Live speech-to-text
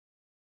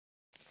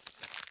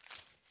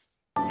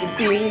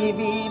Hi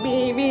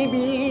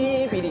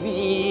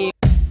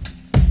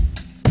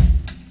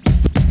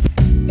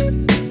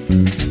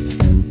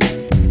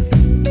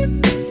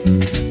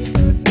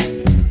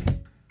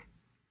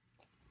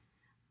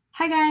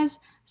guys,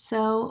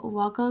 so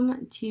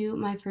welcome to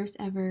my first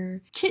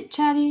ever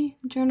chit-chatty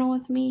journal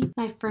with me.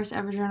 My first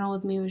ever journal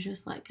with me was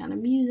just like kind of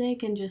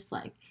music and just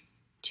like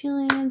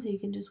chilling, so you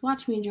can just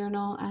watch me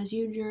journal as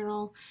you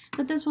journal.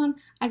 But this one,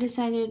 I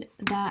decided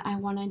that I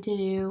wanted to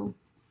do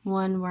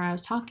one where I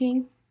was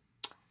talking,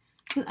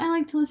 because I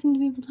like to listen to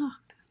people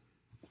talk.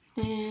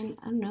 And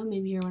I don't know,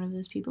 maybe you're one of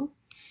those people.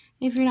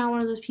 If you're not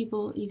one of those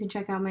people, you can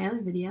check out my other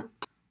video.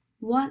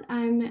 What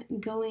I'm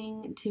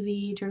going to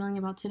be journaling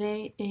about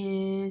today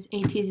is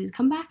ATEEZ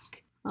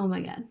Comeback. Oh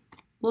my god.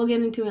 We'll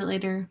get into it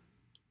later,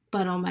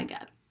 but oh my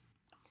god.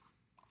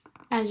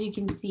 As you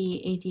can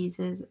see, ATEEZ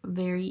is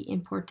very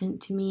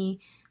important to me.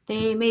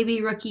 They may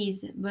be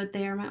rookies, but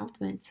they are my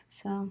ultimates.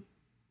 So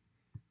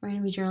we're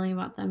going to be journaling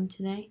about them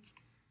today.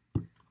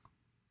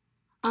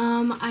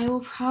 I will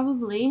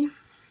probably...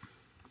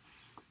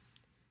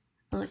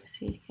 Let's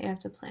see. You have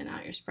to plan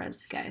out your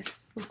spreads,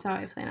 guys. This is how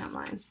I plan out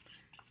mine.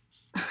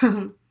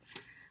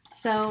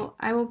 So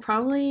I will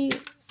probably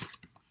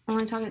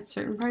only talk at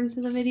certain parts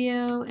of the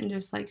video and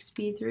just like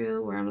speed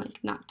through where I'm like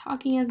not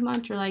talking as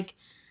much or like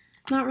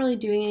not really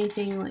doing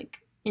anything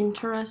like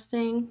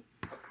interesting.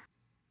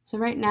 So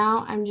right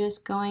now I'm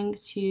just going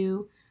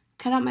to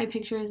cut out my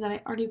pictures that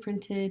I already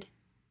printed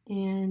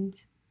and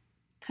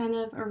kind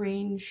of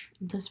arrange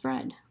the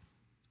spread.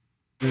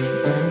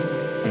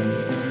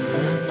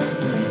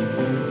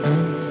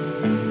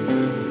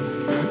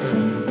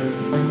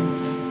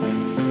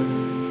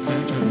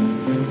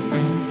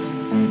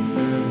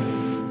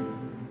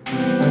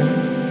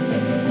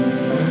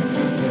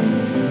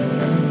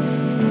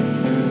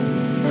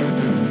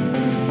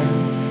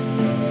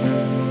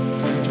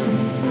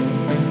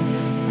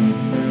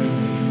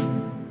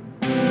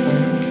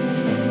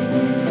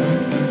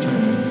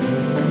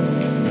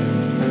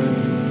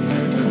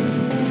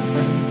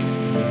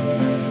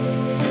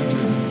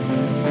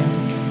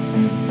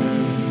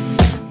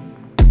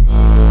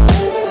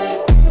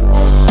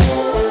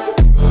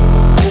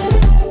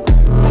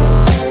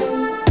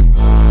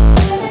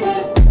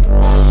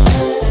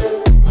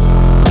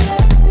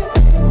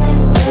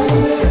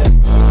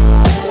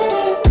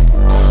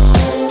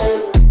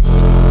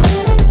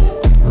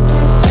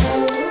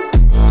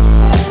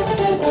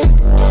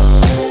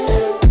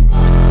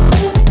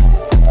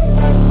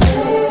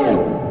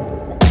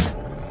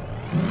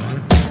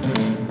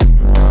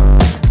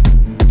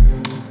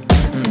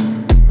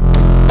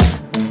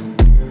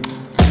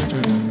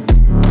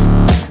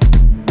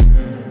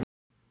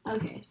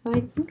 Okay, so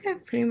I think I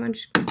pretty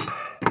much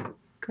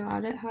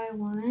got it how I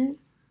want it.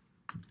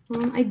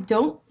 I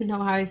don't know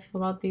how I feel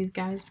about these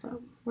guys,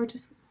 but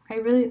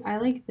I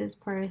like this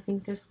part. I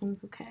think this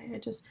one's okay. I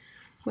just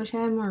wish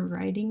I had more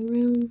writing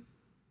room.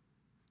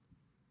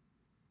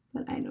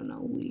 But I don't know.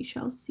 We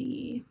shall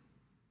see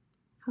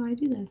how I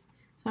do this.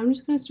 So I'm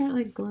just going to start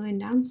like gluing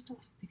down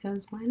stuff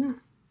because why not?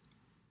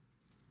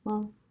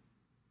 Well,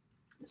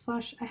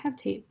 slash I have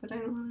tape, but I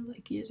don't really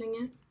like using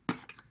it.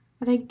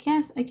 But I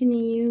guess I can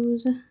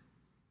use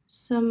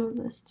some of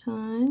this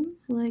time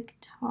to like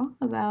talk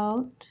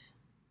about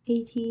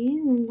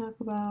ATEEZ and talk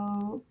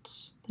about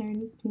their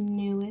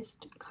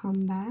newest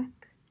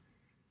comeback.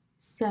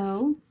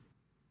 So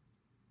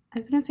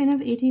I've been a fan of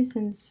ATEEZ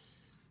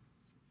since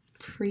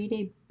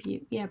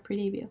pre-debut. Yeah,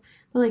 pre-debut.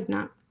 But like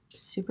not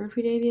super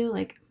pre-debut.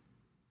 Like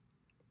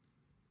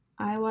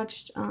I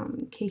watched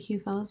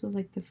KQ Fellas was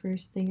like the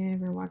first thing I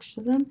ever watched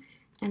of them,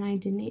 and I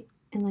didn't,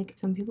 and like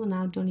some people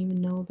now don't even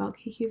know about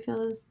KQ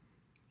Fellas.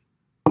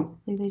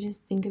 Like they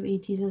just think of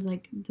ATEEZ as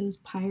like those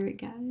pirate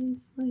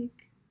guys.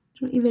 Like I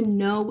don't even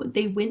know what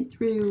they went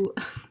through.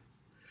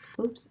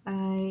 Oops,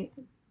 I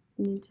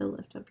need to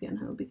lift up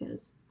Yunho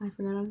because I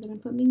forgot I was gonna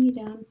put Mingy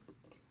down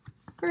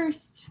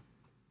first.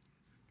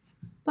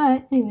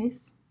 But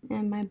anyways,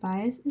 and my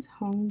bias is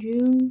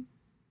Hongjoong.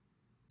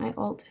 I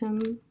ult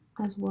him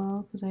as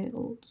well because I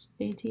ult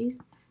ATEEZ.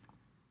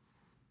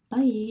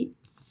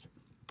 Bites.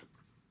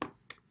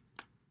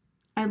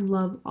 I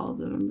love all of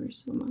the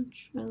members so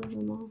much. I love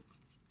them all.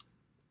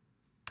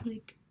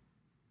 Like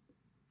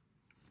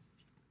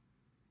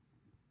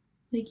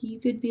you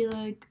could be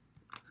like,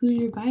 who's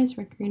your bias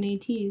wrecker in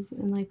ATEEZ?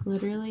 And like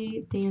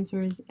literally the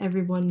answer is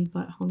everyone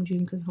but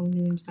Hongjoong because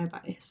Hongjoong's my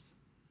bias.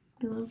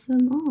 I love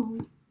them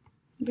all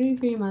very,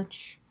 very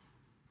much.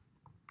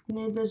 And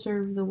they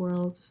deserve the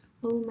world.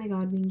 Oh my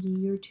god, Mingy,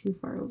 you're too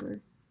far over.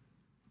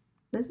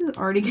 This is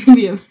already gonna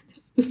be a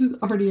mess. This is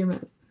already a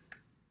mess.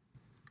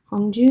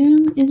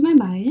 Hongjoong is my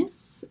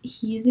bias.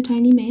 He's a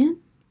tiny man.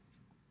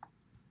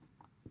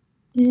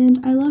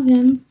 And I love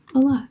him a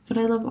lot, but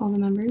I love all the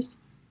members.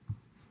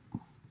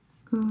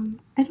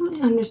 I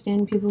don't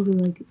understand people who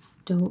like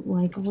don't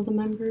like all the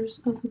members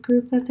of the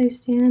group that they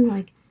stan.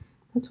 Like,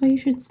 that's why you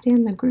should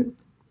stan the group,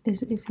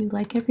 is if you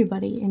like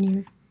everybody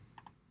and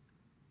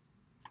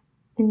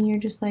you're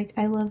just like,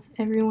 I love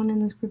everyone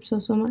in this group so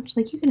much.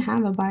 Like, you can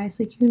have a bias,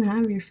 like you can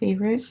have your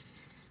favorite,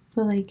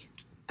 but like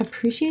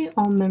appreciate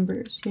all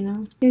members, you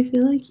know? I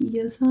feel like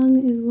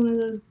Yosung is one of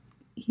those,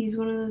 he's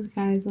one of those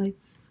guys like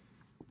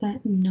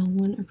that no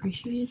one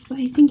appreciates, but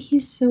I think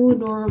he's so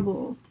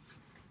adorable.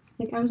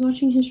 Like I was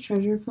watching his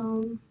treasure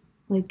film,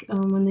 like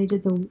when they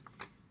did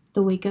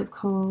the wake up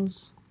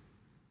calls,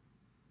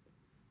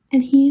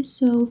 and he is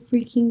so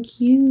freaking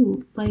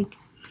cute. Like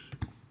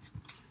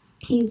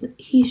he's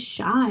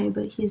shy,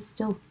 but he's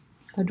still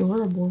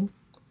adorable.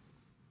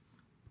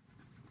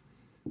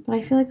 But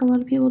I feel like a lot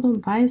of people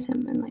don't bias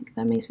him, and like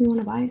that makes me want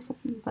to bias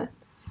him. But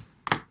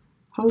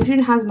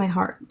Hongjun has my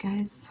heart,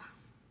 guys.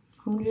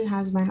 Hongjun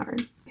has my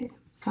heart. Okay,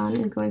 San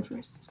is going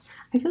first.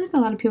 I feel like a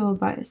lot of people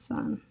bias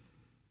San,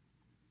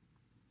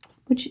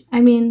 which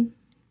I mean,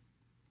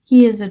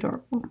 he is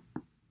adorable,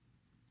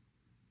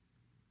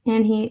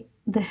 and he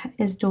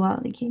is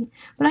duality king.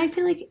 But I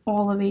feel like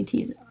all of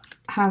ATEEZ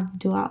have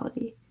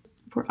duality.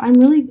 I'm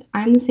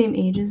the same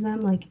age as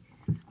them. Like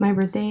my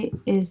birthday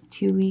is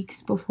 2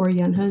 weeks before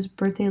Yunho's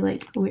birthday.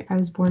 Like I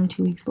was born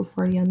 2 weeks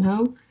before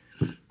Yunho,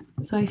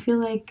 so I feel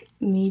like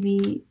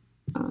maybe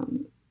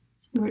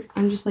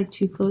I'm just like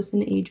too close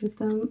in age with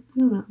them. I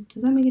don't know.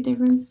 Does that make a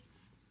difference?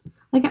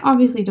 Like I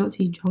obviously don't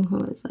see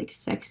Jungho as like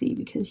sexy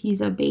because he's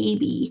a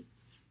baby.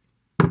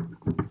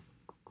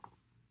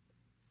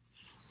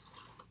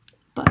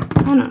 But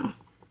I don't know.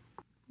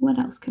 What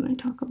else can I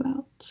talk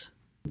about?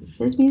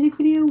 This music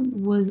video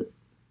was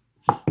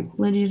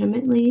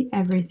legitimately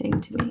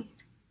everything to me.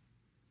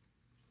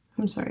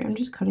 I'm sorry, I'm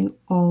just cutting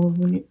all of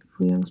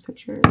Wooyoung's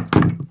picture. It's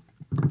like,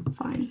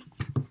 fine.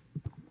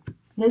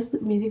 This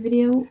music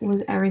video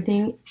was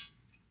everything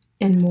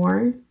and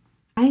more.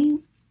 I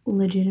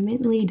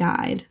legitimately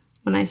died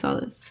when I saw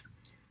this.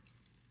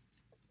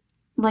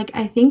 Like,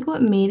 I think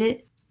what made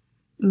it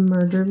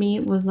murder me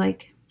was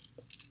like,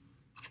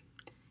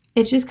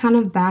 it's just kind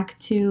of back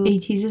to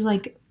ATEEZ's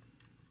like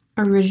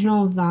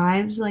original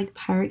vibes. Like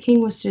Pirate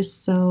King was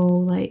just so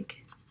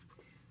like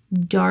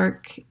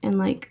dark and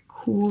like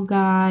cool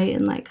guy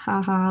and like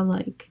haha,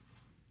 like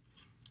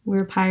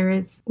we're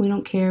pirates, we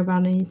don't care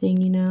about anything,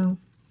 you know.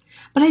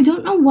 But I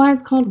don't know why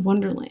it's called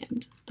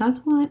Wonderland. That's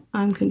what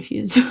I'm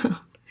confused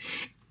about.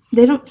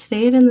 They don't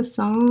say it in the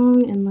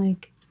song, and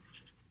like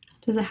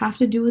does it have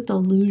to do with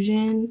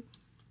illusion?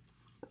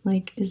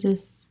 Like is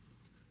this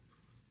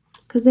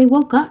because they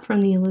woke up from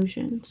the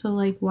illusion, so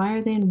like why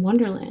are they in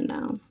Wonderland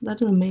now? That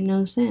doesn't make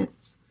no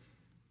sense.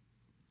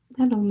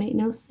 That don't make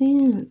no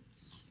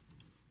sense.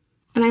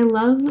 And I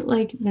love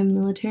like the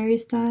military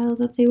style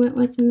that they went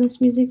with in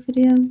this music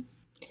video,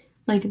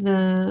 like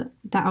the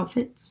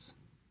outfits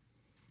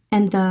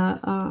and the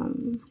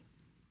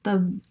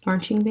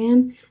marching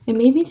band. It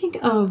made me think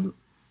of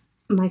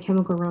My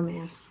Chemical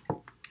Romance,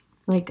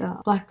 like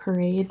Black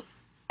Parade,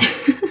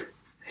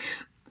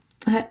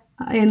 but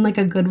in like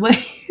a good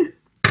way.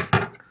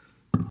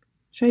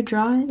 Should I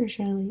draw it or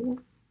should I leave it?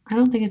 I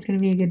don't think it's gonna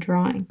be a good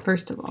drawing.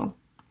 First of all,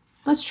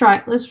 let's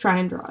try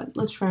and draw it.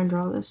 Let's try and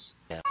draw this.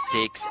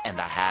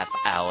 6.5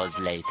 hours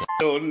later.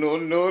 No.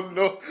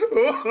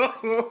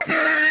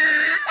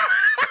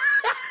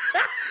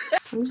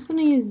 I'm just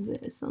gonna use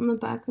this on the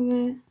back of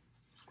it,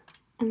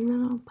 and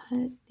then I'll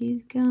put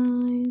these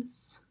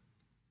guys.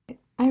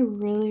 I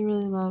really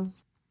love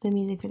the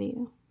music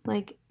video.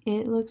 Like,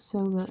 it looks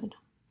so good.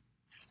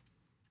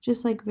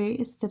 Just like very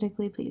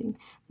aesthetically pleasing.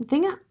 The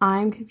thing that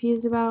I'm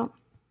confused about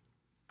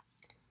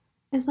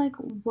is like,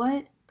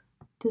 what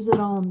does it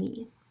all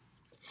mean?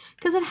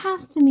 Because it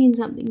has to mean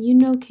something. You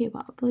know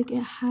K-pop. Like,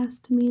 it has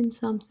to mean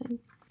something.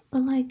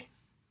 But like,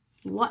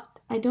 what?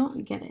 I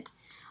don't get it.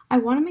 I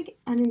want to make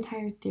an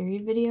entire theory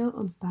video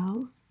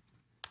about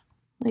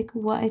like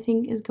what I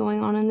think is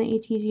going on in the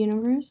ATEEZ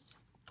universe.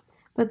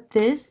 But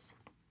this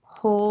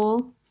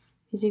whole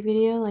music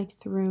video like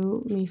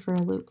threw me for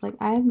a loop. Like,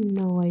 I have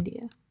no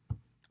idea.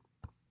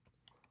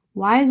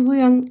 Why is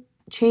Wooyoung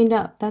chained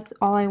up? That's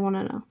all I want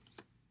to know.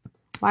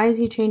 Why is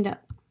he chained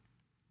up?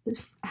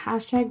 This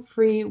hashtag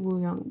free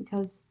Wooyoung,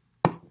 because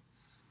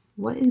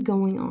what is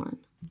going on?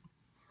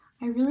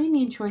 I really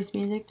need Choice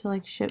Music to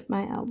like ship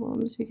my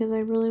albums because I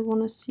really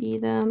want to see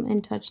them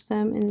and touch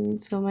them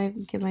and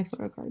get my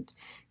photo cards,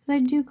 because I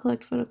do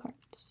collect photo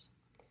cards.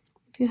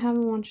 If you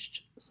haven't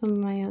watched some of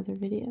my other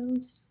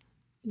videos,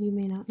 you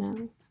may not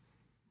know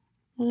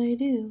that I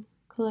do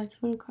collect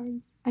photo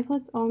cards. I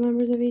collect all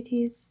members of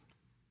ATEEZ.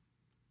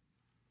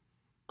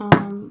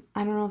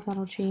 I don't know if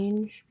that'll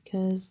change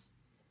because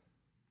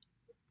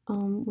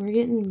we're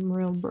getting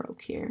real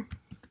broke here.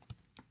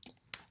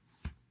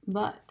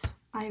 But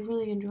I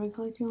really enjoy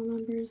collecting all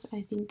members.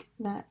 I think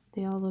that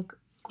they all look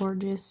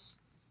gorgeous.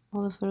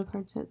 All the photo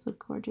card sets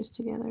look gorgeous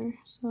together.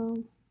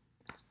 So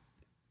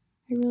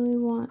I really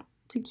want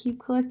to keep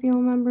collecting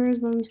all members,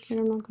 but I'm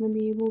scared I'm not going to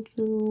be able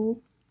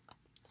to.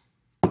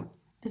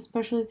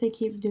 Especially if they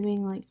keep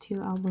doing like 2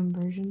 album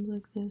versions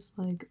like this.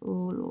 Like,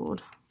 oh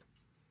lord.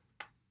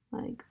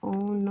 Like,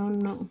 oh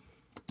no.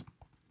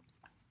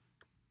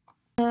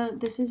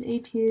 This is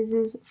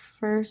ATEEZ's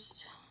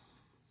first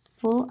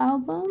full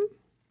album.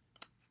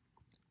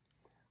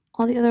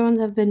 All the other ones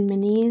have been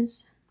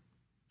minis.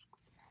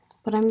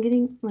 But I'm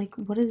getting, like,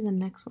 what is the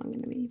next one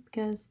going to be?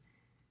 Because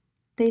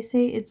they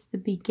say it's the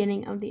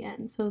beginning of the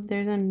end. So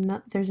there's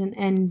an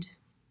end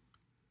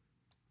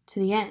to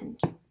the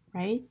end,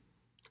 right?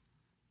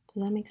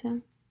 Does that make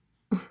sense?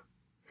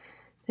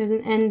 There's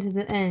an end to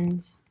the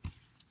end.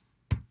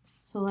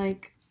 So,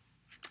 like,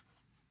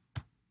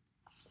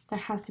 there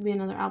has to be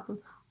another album.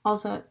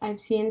 Also, I've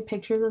seen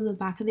pictures of the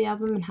back of the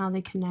album and how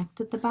they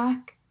connect at the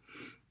back.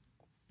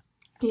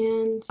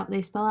 And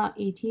they spell out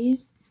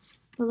ATEEZ,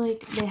 but,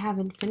 like, they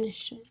haven't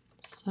finished it.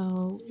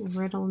 So,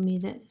 riddle me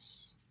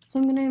this. So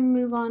I'm gonna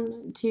move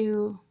on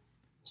to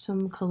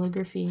some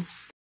calligraphy.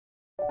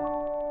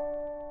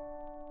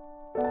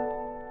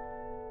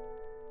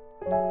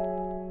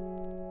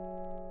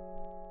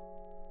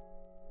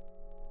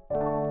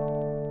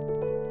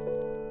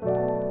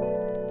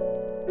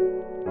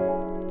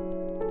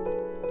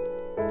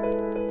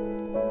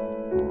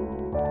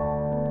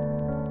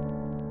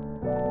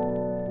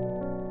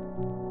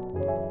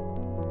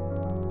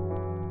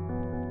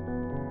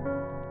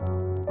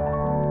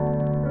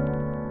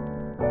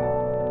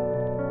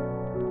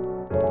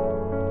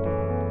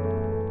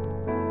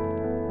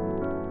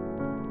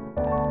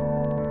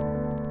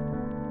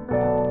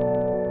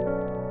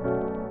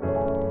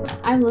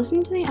 I've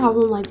listened to the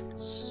album like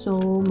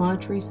so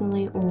much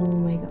recently. Oh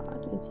my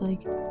god, it's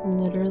like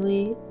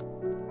literally,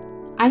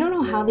 I don't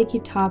know how they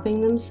keep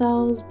topping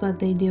themselves, but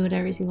they do it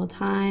every single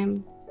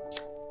time.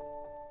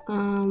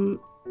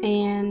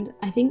 And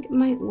I think I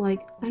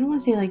don't want to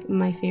say like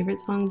my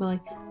favorite song, but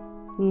like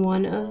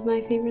one of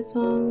my favorite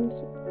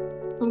songs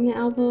on the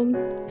album,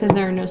 because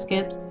there are no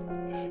skips,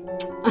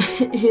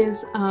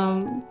 is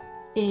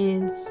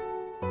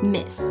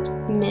Mist.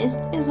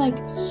 Mist is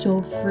like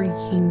so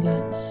freaking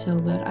good, so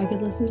good. I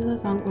could listen to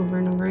that song over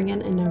and over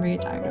again and never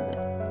get tired of it.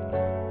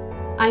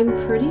 I'm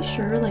pretty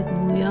sure like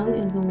Wooyoung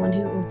is the one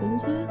who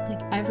opens it.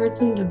 Like I've heard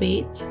some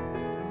debate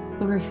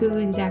over who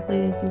exactly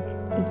they think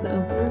is the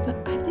opener,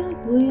 but I feel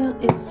like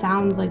Wooyoung, it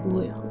sounds like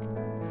Wooyoung.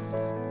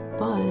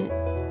 But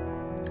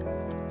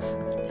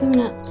who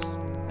knows?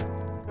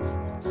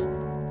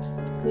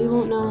 We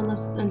won't know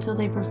until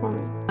they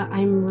perform it.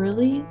 I'm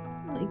really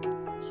like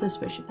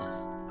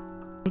suspicious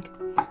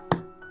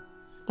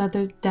that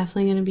there's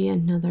definitely going to be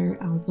another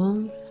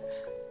album.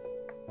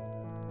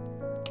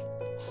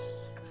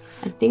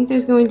 I think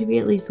there's going to be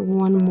at least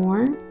one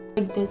more.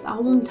 Like this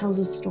album tells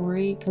a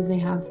story because they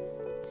have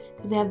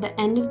the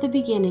end of the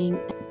beginning,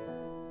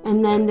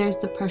 and then there's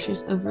the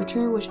Precious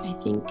Overture, which I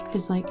think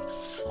is like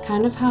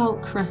kind of how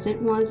Crescent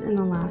was in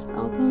the last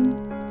album.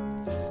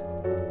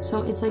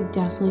 So it's like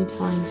definitely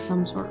telling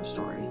some sort of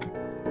story.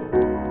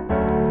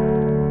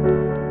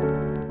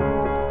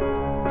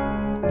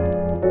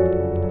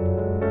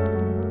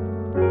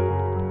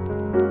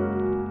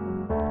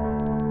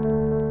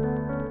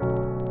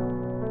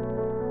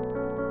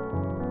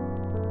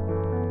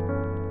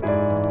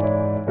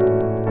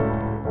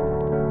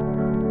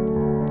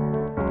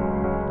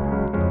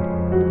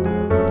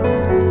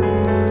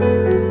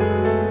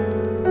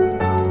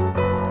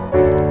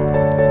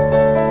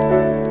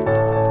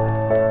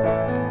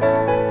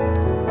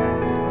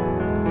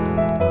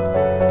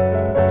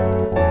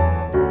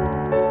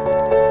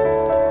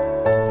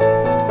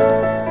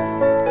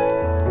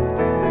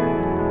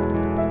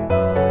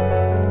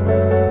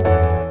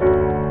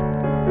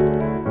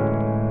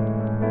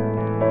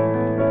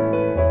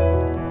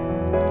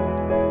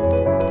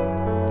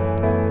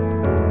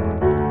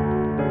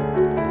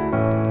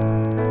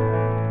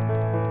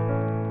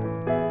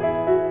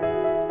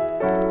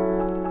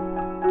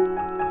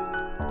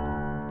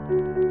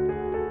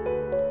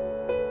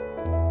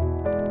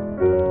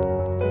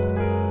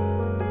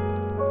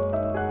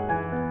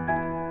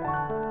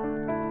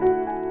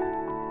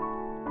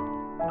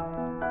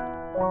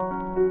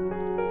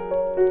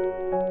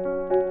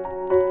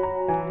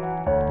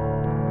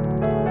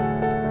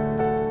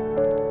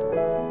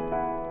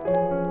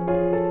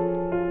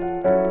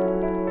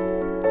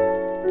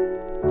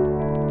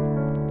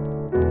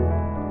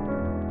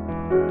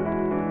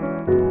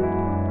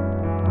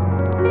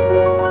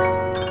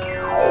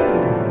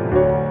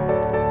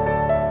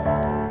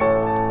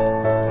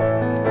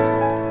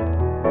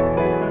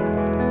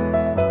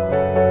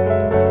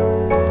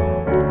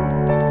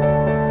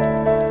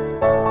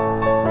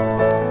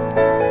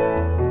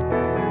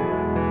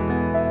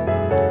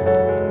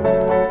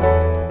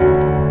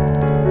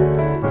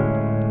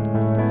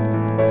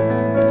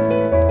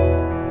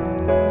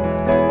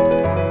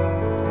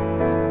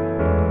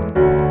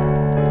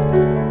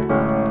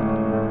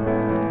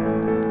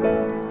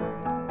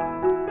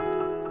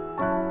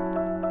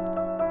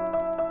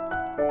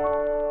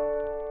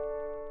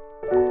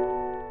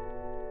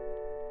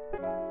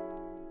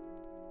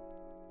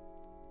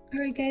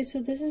 Alright guys, so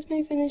this is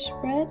my finished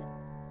spread.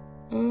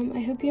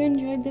 I hope you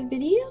enjoyed the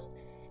video,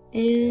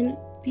 and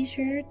be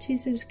sure to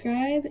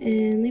subscribe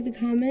and leave a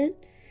comment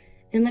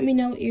and let me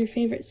know what your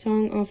favorite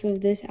song off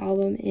of this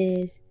album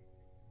is.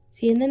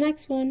 See you in the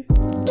next one.